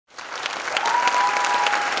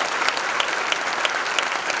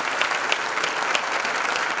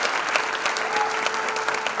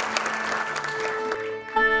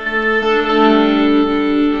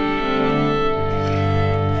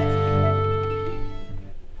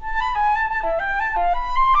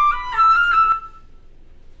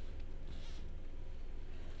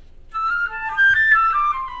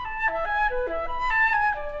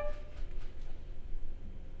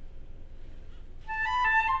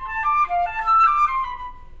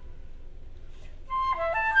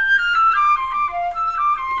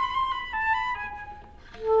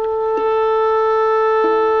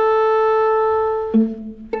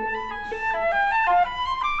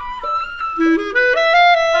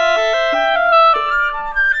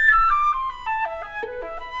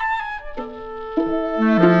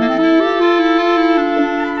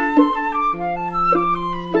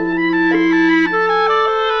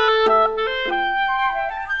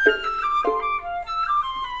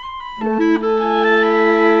A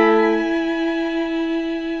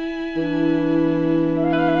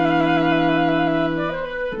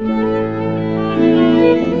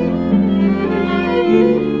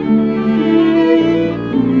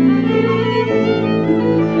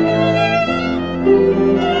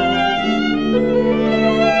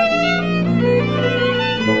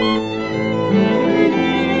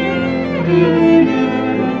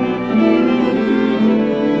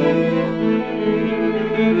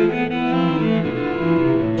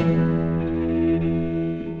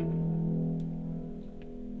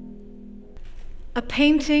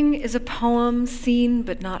painting is a poem seen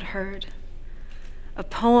but not heard. A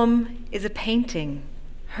poem is a painting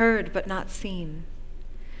heard but not seen.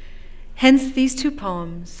 Hence these two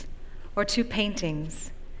poems, or two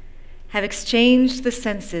paintings, have exchanged the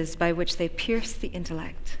senses by which they pierce the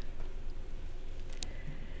intellect.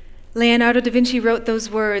 Leonardo da Vinci wrote those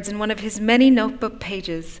words in one of his many notebook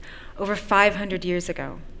pages over 500 years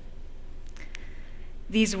ago.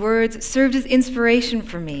 These words served as inspiration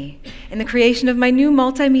for me in the creation of my new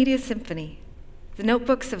multimedia symphony, The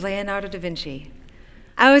Notebooks of Leonardo da Vinci.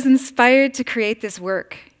 I was inspired to create this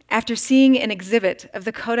work after seeing an exhibit of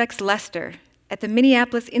the Codex Leicester at the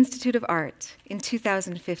Minneapolis Institute of Art in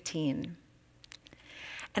 2015.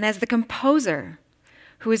 And as the composer,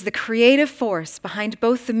 who is the creative force behind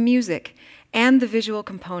both the music and the visual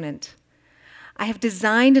component, I have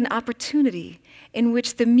designed an opportunity in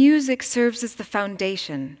which the music serves as the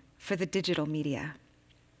foundation for the digital media.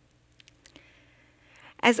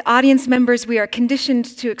 As audience members, we are conditioned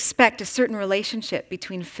to expect a certain relationship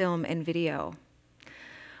between film and video.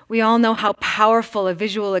 We all know how powerful a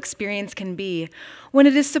visual experience can be when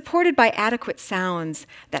it is supported by adequate sounds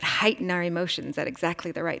that heighten our emotions at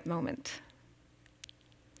exactly the right moment.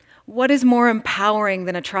 What is more empowering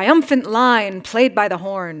than a triumphant line played by the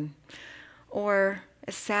horn, or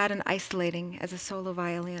as sad and isolating as a solo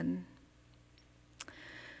violin?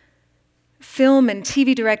 Film and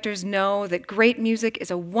TV directors know that great music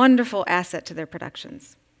is a wonderful asset to their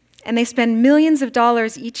productions, and they spend millions of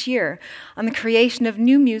dollars each year on the creation of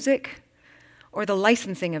new music or the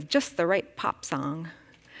licensing of just the right pop song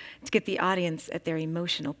to get the audience at their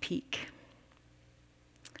emotional peak.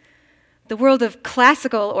 The world of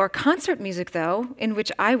classical or concert music, though, in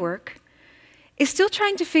which I work, is still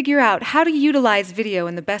trying to figure out how to utilize video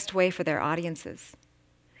in the best way for their audiences.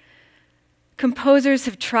 Composers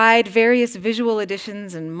have tried various visual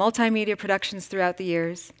editions and multimedia productions throughout the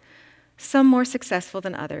years, some more successful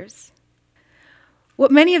than others.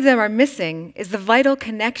 What many of them are missing is the vital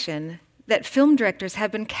connection that film directors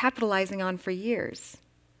have been capitalizing on for years: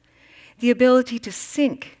 the ability to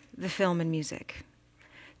sync the film and music,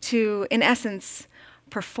 to, in essence,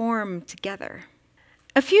 perform together.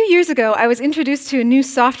 A few years ago, I was introduced to a new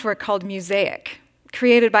software called Mosaic,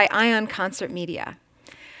 created by Ion Concert Media,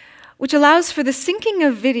 which allows for the syncing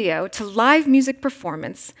of video to live music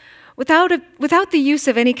performance without the use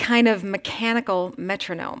of any kind of mechanical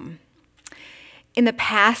metronome. In the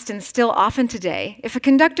past, and still often today, if a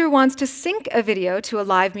conductor wants to sync a video to a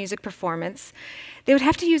live music performance, they would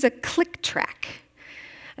have to use a click track.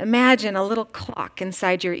 Imagine a little clock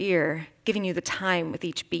inside your ear giving you the time with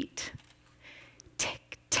each beat.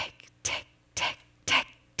 Tick, tick, tick, tick, tick,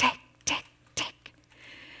 tick, tick, tick.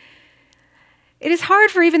 It is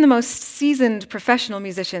hard for even the most seasoned professional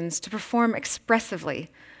musicians to perform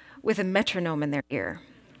expressively with a metronome in their ear.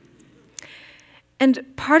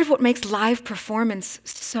 And part of what makes live performance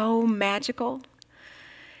so magical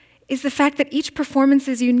is the fact that each performance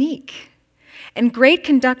is unique. And great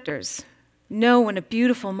conductors know when a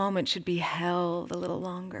beautiful moment should be held a little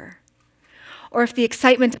longer, or if the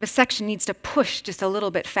excitement of a section needs to push just a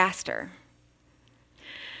little bit faster.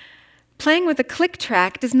 Playing with a click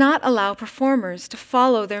track does not allow performers to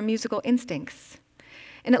follow their musical instincts,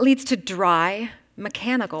 and it leads to dry,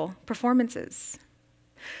 mechanical performances.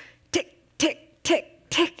 Tick, tick, tick,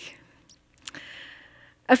 tick.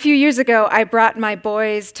 A few years ago, I brought my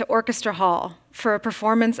boys to Orchestra Hall for a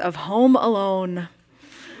performance of Home Alone.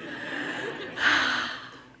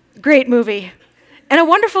 Great movie, and a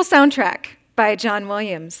wonderful soundtrack by John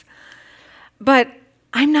Williams. But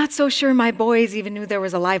I'm not so sure my boys even knew there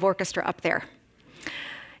was a live orchestra up there.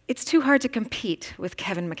 It's too hard to compete with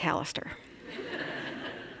Kevin McAllister.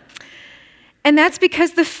 And that's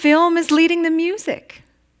because the film is leading the music,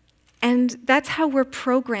 and that's how we're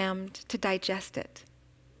programmed to digest it.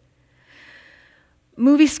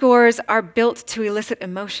 Movie scores are built to elicit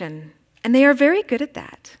emotion, and they are very good at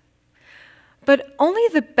that. But only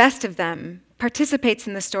the best of them participates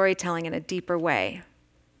in the storytelling in a deeper way.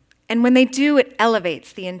 And when they do, it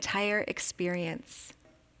elevates the entire experience.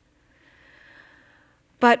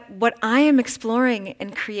 But what I am exploring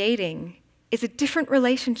and creating is a different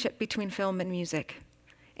relationship between film and music,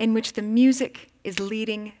 in which the music is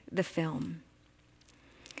leading the film.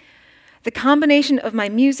 The combination of my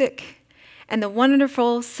music and the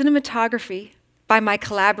wonderful cinematography by my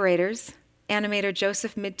collaborators, animator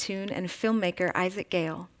Joseph Midtoon and filmmaker Isaac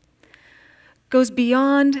Gale, goes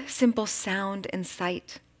beyond simple sound and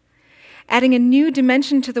sight, adding a new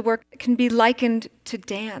dimension to the work that can be likened to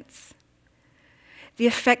dance. The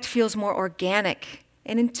effect feels more organic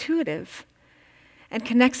and intuitive and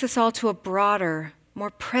connects us all to a broader, more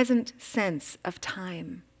present sense of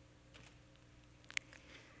time.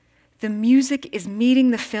 The music is meeting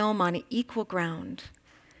the film on equal ground,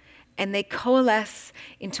 and they coalesce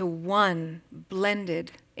into one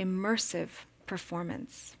blended, immersive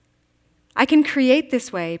performance. I can create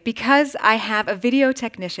this way because I have a video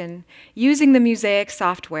technician using the Mosaic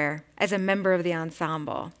software as a member of the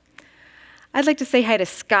ensemble. I'd like to say hi to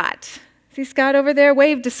Scott. See Scott over there?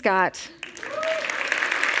 Wave to Scott.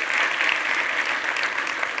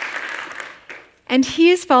 And he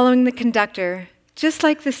is following the conductor just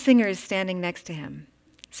like the singer is standing next to him.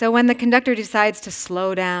 So when the conductor decides to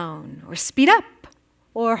slow down or speed up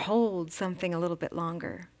or hold something a little bit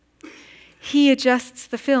longer, he adjusts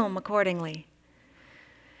the film accordingly.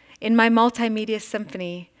 In my multimedia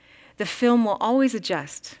symphony, the film will always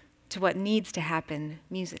adjust to what needs to happen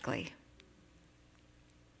musically.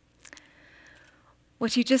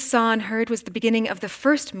 What you just saw and heard was the beginning of the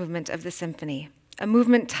first movement of the symphony, a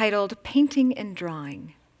movement titled Painting and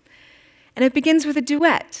Drawing. And it begins with a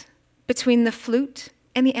duet between the flute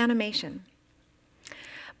and the animation.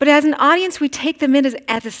 But as an audience, we take them in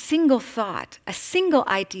as a single thought, a single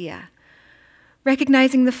idea,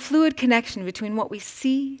 recognizing the fluid connection between what we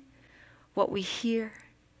see, what we hear,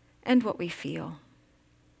 and what we feel.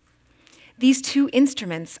 These two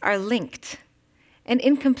instruments are linked and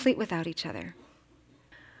incomplete without each other.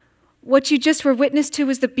 What you just were witness to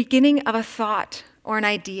was the beginning of a thought or an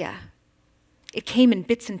idea. It came in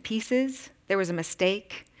bits and pieces. There was a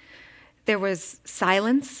mistake. There was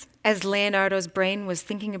silence as Leonardo's brain was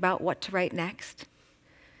thinking about what to write next.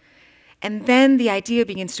 And then the idea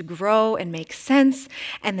begins to grow and make sense,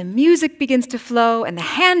 and the music begins to flow, and the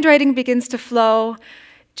handwriting begins to flow,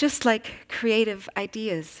 just like creative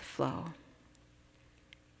ideas flow.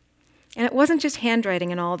 And it wasn't just handwriting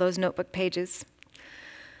in all those notebook pages.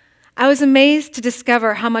 I was amazed to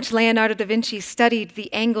discover how much Leonardo da Vinci studied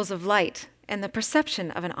the angles of light and the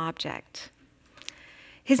perception of an object.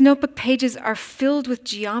 His notebook pages are filled with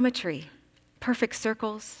geometry, perfect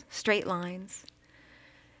circles, straight lines.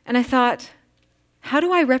 And I thought, how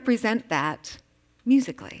do I represent that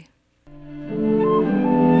musically?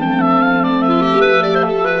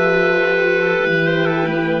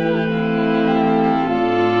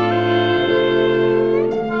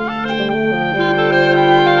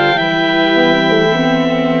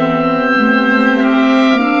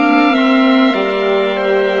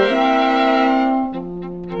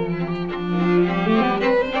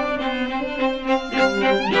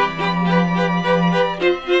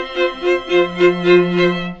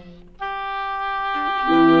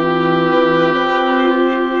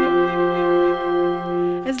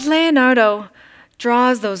 As Leonardo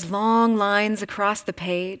draws those long lines across the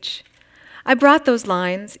page, I brought those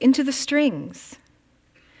lines into the strings.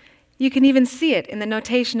 You can even see it in the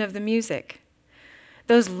notation of the music.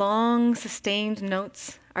 Those long, sustained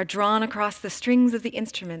notes are drawn across the strings of the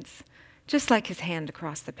instruments, just like his hand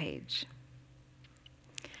across the page.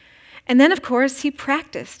 And then, of course, he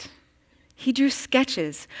practiced. He drew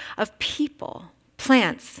sketches of people,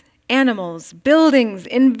 plants, animals, buildings,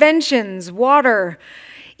 inventions, water,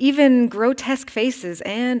 even grotesque faces,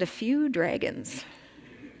 and a few dragons.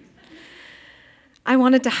 I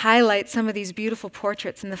wanted to highlight some of these beautiful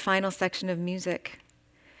portraits in the final section of music.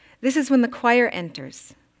 This is when the choir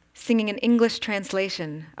enters, singing an English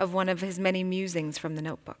translation of one of his many musings from the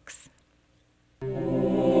notebooks.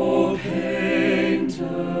 O painter.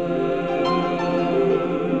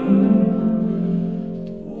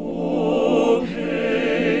 Oh,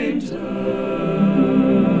 painter.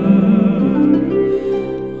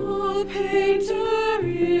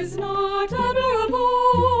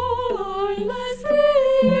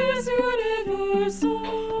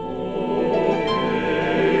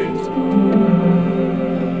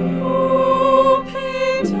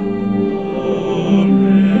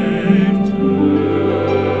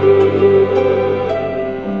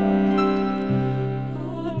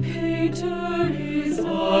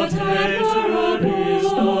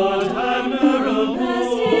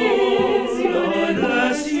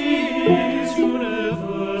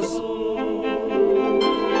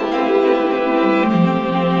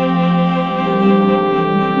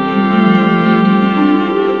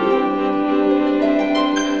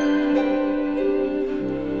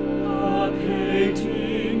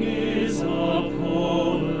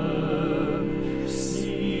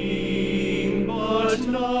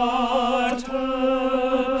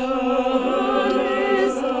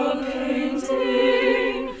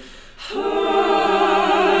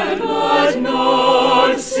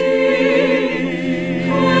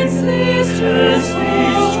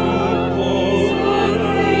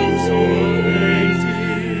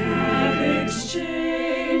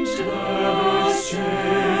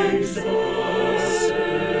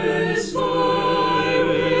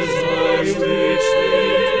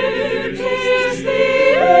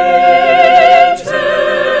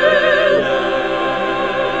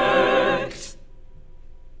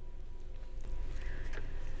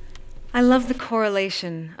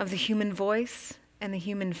 correlation of the human voice and the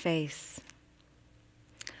human face.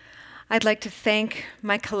 I'd like to thank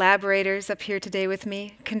my collaborators up here today with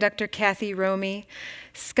me, conductor Kathy Romy,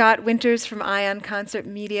 Scott Winters from Ion Concert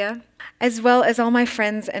Media, as well as all my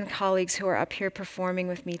friends and colleagues who are up here performing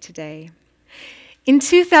with me today. In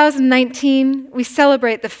 2019, we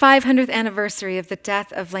celebrate the 500th anniversary of the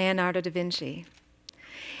death of Leonardo da Vinci.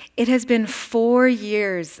 It has been 4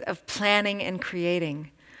 years of planning and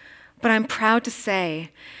creating, but I'm proud to say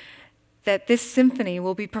that this symphony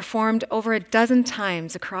will be performed over a dozen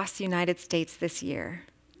times across the United States this year.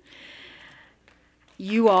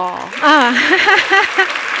 You all.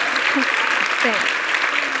 Thanks.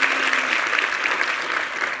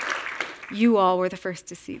 You all were the first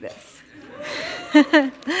to see this.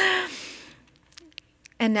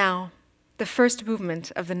 And now, the first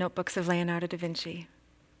movement of the Notebooks of Leonardo da Vinci.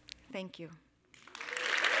 Thank you.